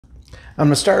I'm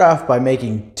going to start off by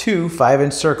making two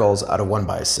 5-inch circles out of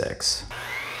 1x6.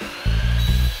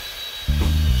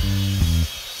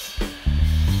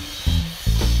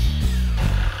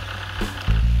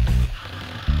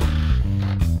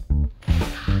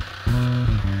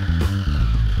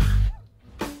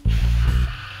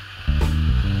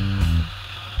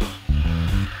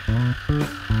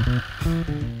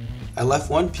 I left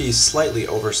one piece slightly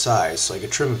oversized so I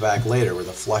could trim it back later with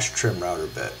a flush trim router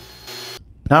bit.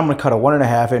 Now I'm going to cut a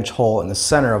 1.5-inch hole in the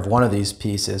center of one of these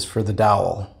pieces for the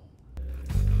dowel.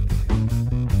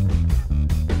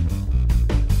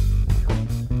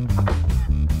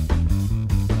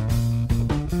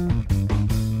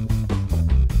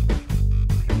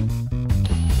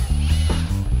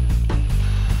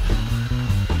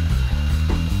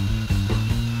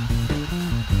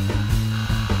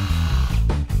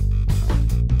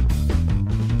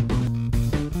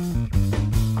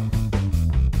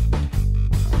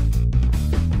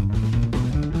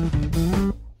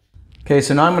 Okay,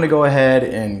 so now I'm going to go ahead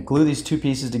and glue these two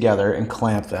pieces together and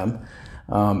clamp them,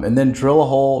 and then drill a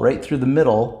hole right through the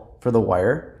middle for the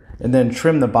wire, and then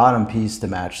trim the bottom piece to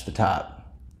match the top.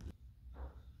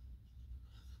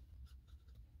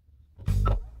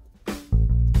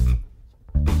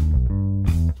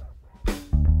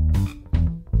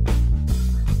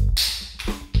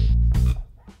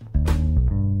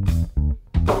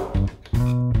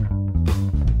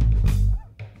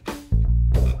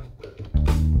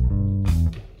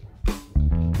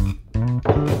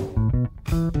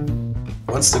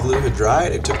 Once the glue had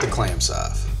dried, I took the clamps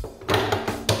off.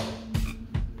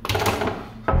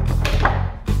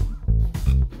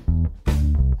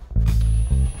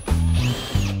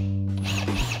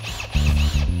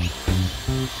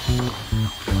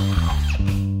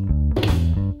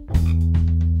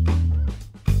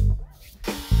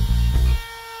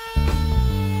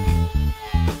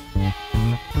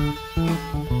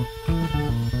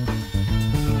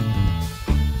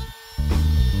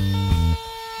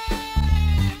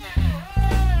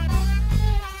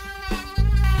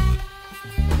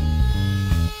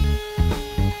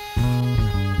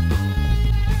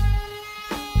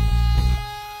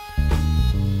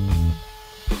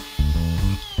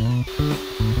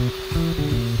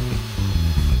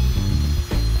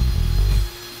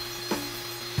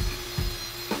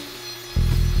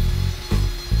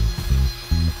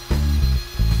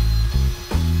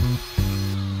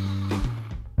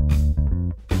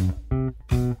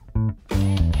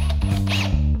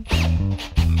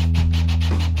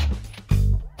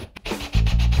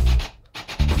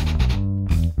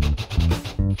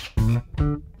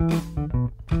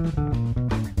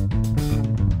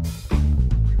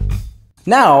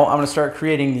 Now I'm going to start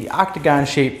creating the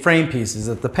octagon-shaped frame pieces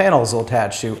that the panels will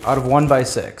attach to out of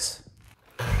 1x6.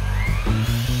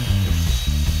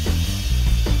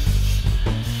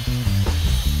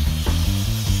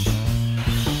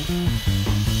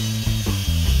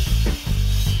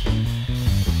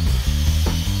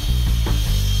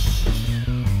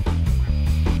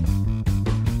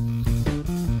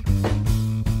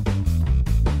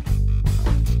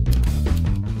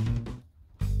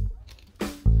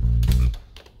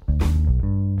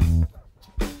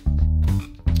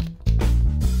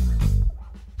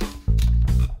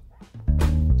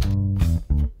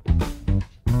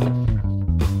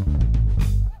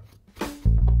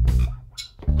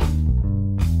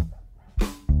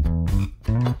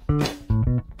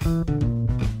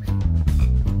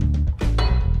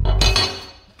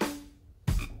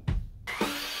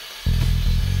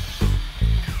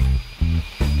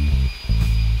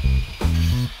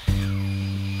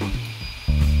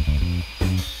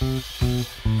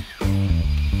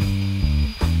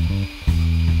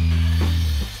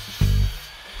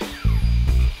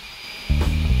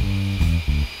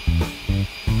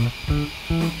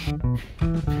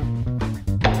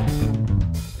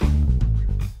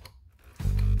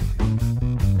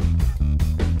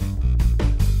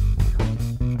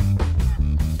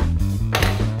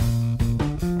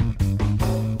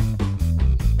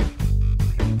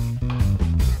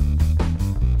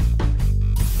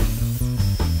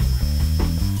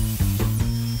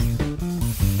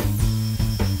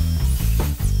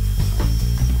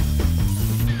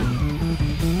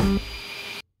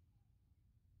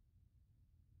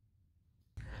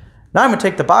 Now I'm going to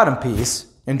take the bottom piece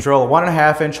and drill a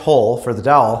 1.5-inch hole for the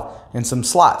dowel and some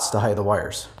slots to hide the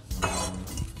wires.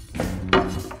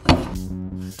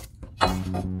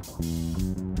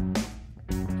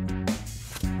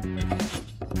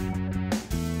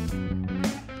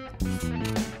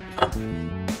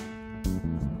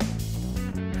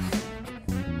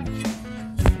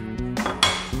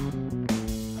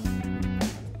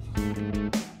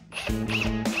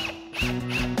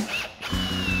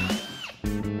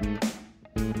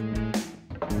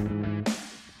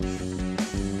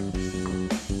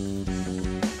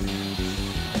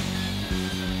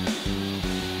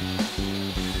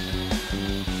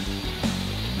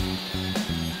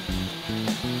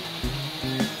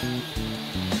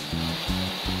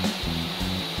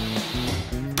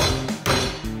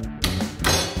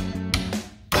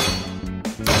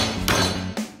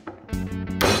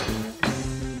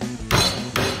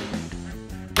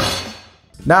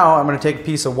 Now I'm going to take a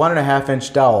piece of 1.5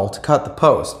 inch dowel to cut the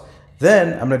post.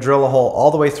 Then I'm going to drill a hole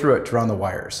all the way through it to run the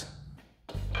wires.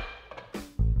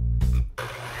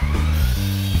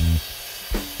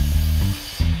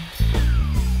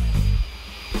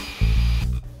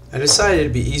 I decided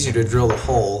it'd be easier to drill the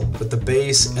hole with the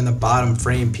base and the bottom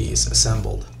frame piece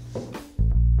assembled.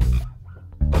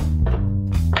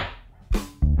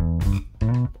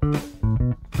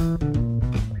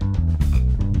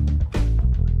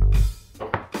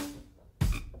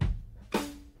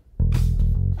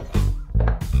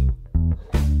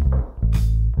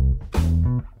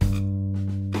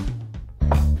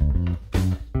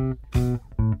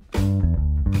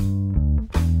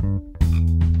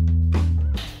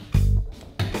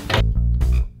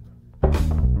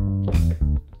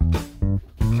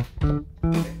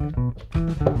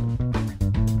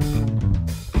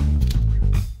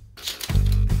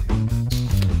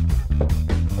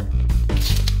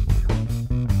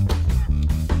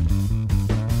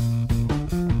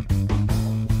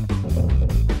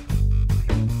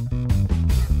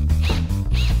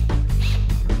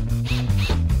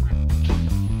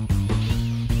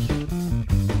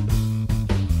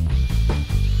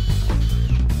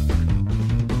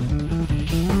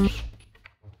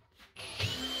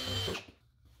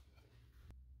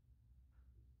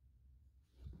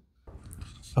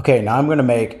 Okay, now I'm going to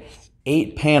make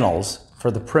 8 panels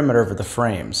for the perimeter of the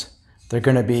frames. They're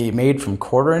going to be made from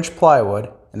 1/4 inch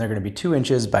plywood, and they're going to be 2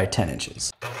 inches by 10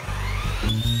 inches.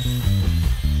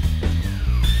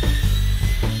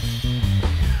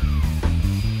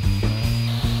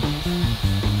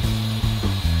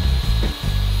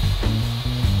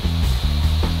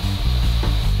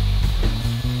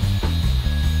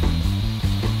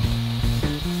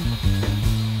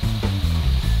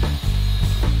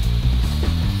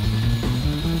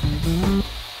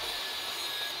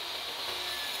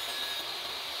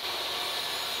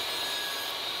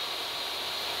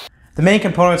 The main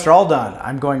components are all done.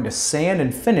 I'm going to sand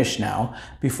and finish now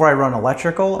before I run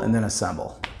electrical and then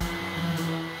assemble.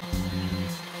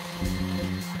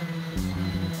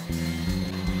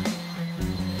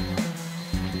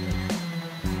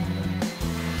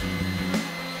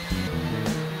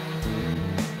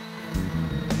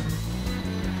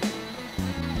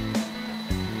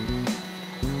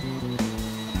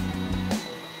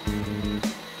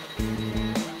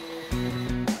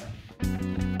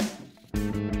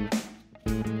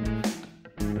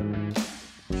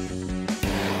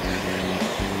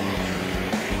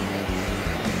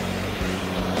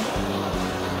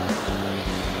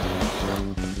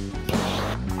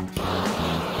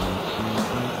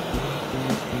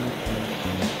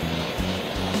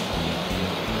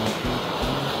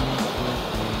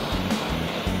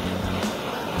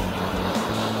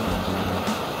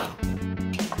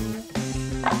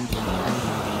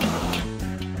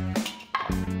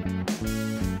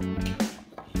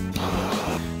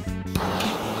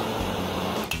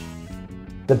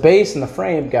 The base and the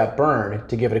frame got burned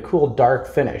to give it a cool dark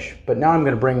finish, but now I'm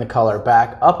going to bring the color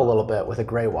back up a little bit with a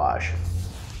gray wash.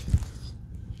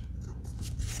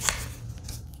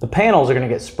 The panels are going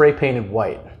to get spray painted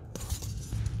white.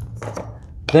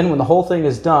 Then when the whole thing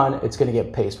is done, it's going to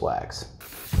get paste wax.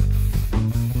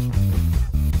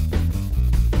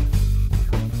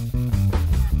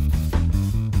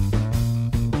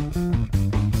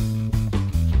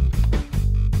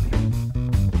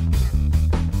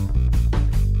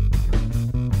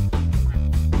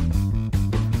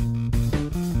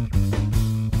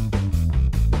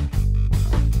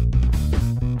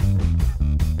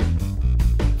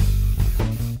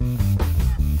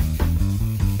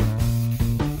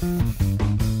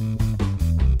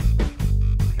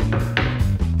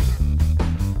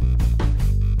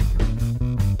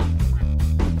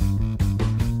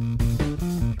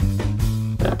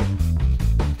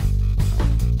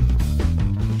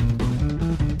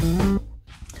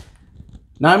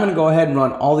 Now I'm going to go ahead and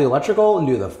run all the electrical and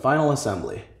do the final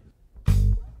assembly.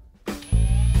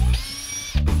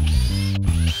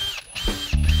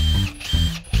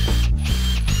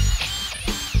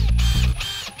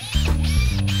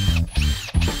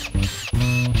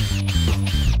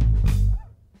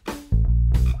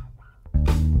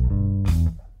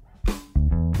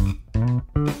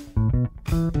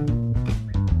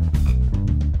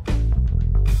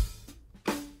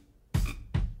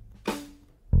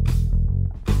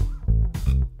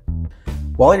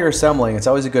 While you're assembling, it's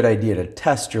always a good idea to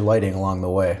test your lighting along the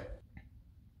way.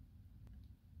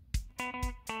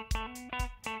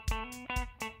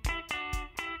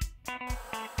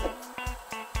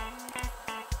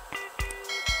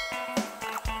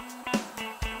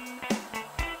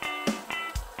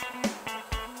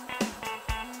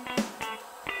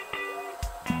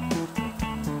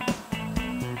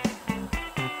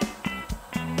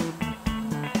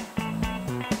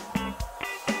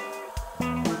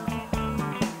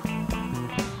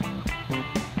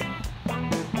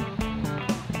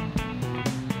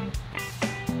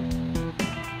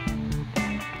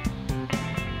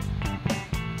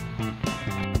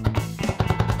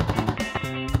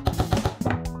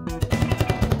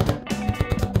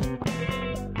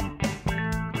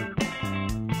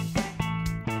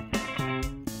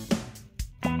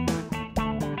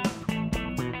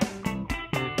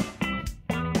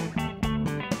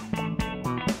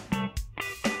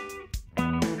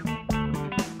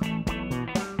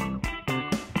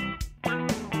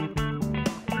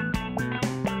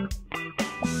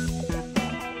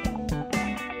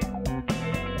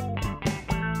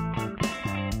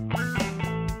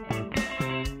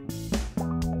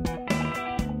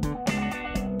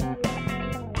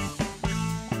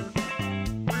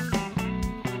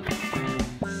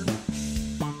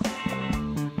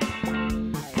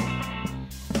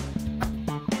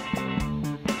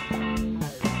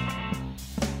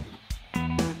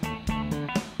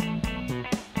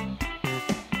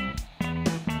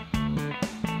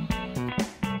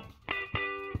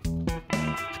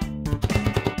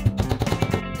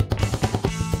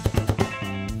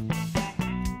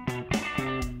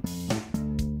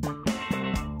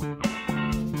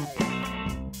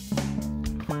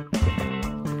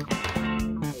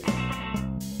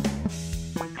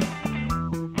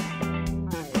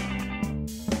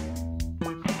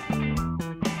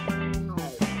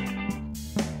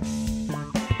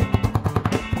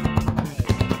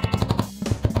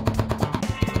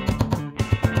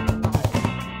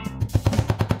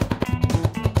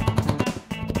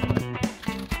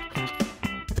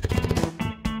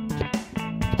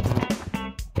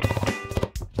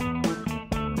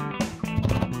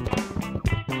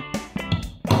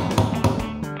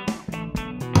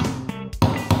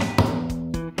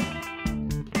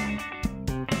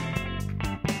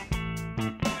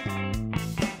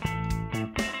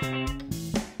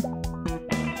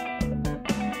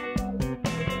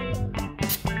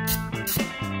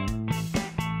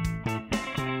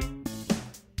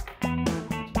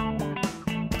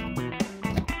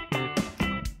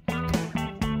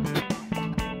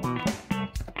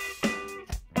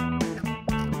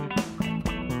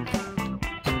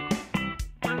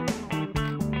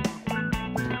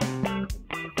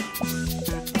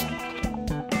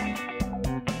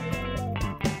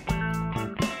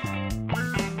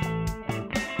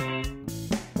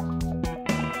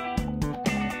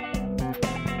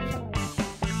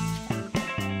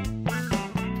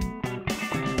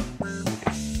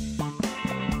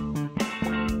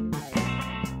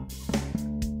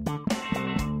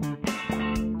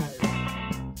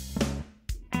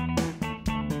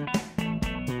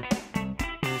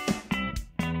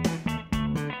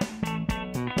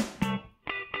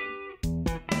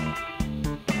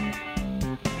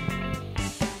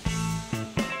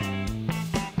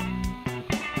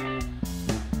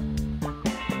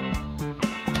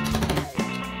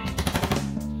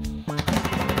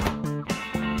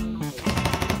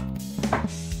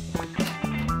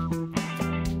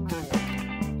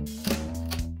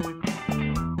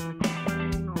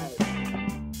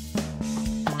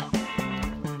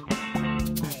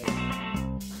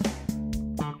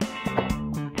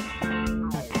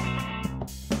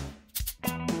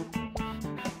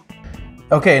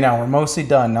 Okay, now we're mostly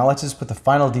done. Now let's just put the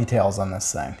final details on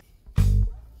this thing.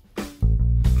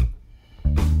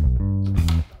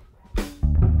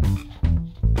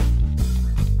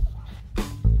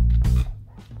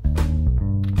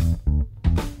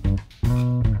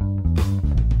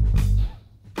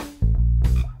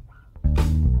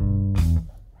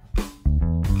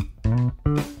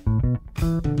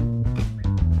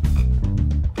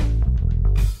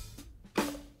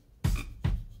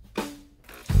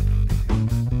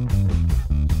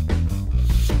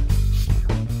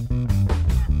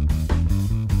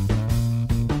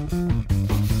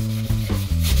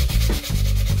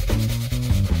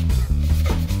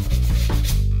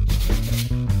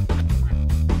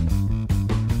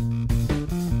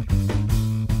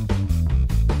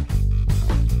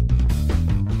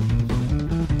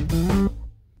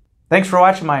 Thanks for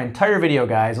watching my entire video,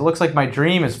 guys. It looks like my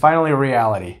dream is finally a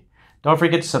reality. Don't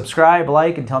forget to subscribe,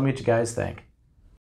 like, and tell me what you guys think.